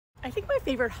I think my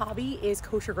favorite hobby is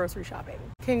kosher grocery shopping.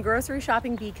 Can grocery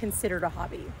shopping be considered a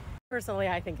hobby? Personally,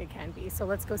 I think it can be. So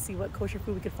let's go see what kosher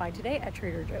food we could find today at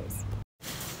Trader Joe's.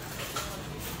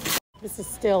 This is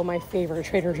still my favorite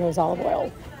Trader Joe's olive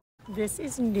oil. This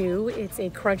is new. It's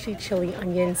a crunchy chili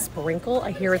onion sprinkle.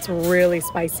 I hear it's really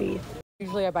spicy.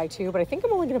 Usually I buy two, but I think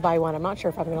I'm only gonna buy one. I'm not sure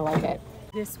if I'm gonna like it.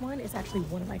 This one is actually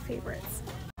one of my favorites.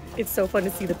 It's so fun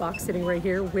to see the box sitting right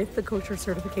here with the kosher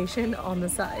certification on the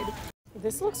side.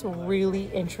 This looks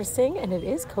really interesting, and it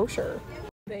is kosher.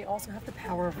 They also have the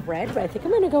power of red, but I think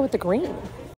I'm gonna go with the green.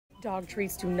 Dog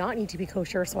treats do not need to be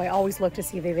kosher, so I always look to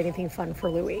see if they have anything fun for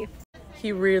Louis.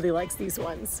 He really likes these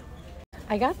ones.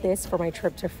 I got this for my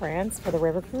trip to France for the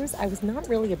river cruise. I was not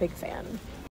really a big fan.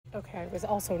 Okay, I was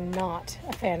also not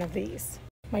a fan of these.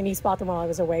 My niece bought them while I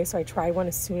was away, so I tried one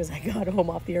as soon as I got home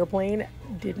off the airplane.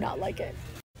 Did not like it.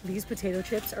 These potato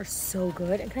chips are so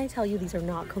good. And can I tell you, these are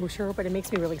not kosher, but it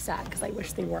makes me really sad because I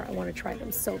wish they were. I want to try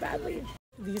them so badly.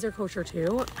 These are kosher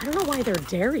too. I don't know why they're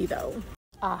dairy though.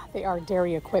 Ah, they are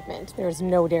dairy equipment. There's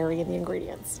no dairy in the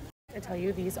ingredients. I tell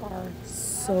you, these are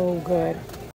so good.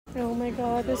 Oh my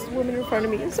God, this woman in front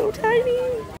of me is so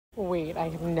tiny. Wait, I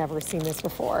have never seen this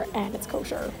before, and it's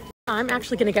kosher. I'm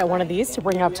actually gonna get one of these to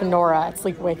bring up to Nora at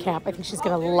Sleepaway Camp. I think she's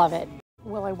gonna love it.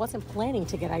 Well, I wasn't planning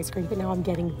to get ice cream, but now I'm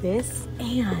getting this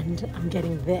and I'm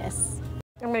getting this.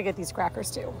 I'm gonna get these crackers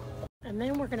too. And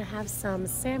then we're gonna have some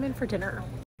salmon for dinner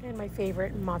and my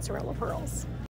favorite mozzarella pearls.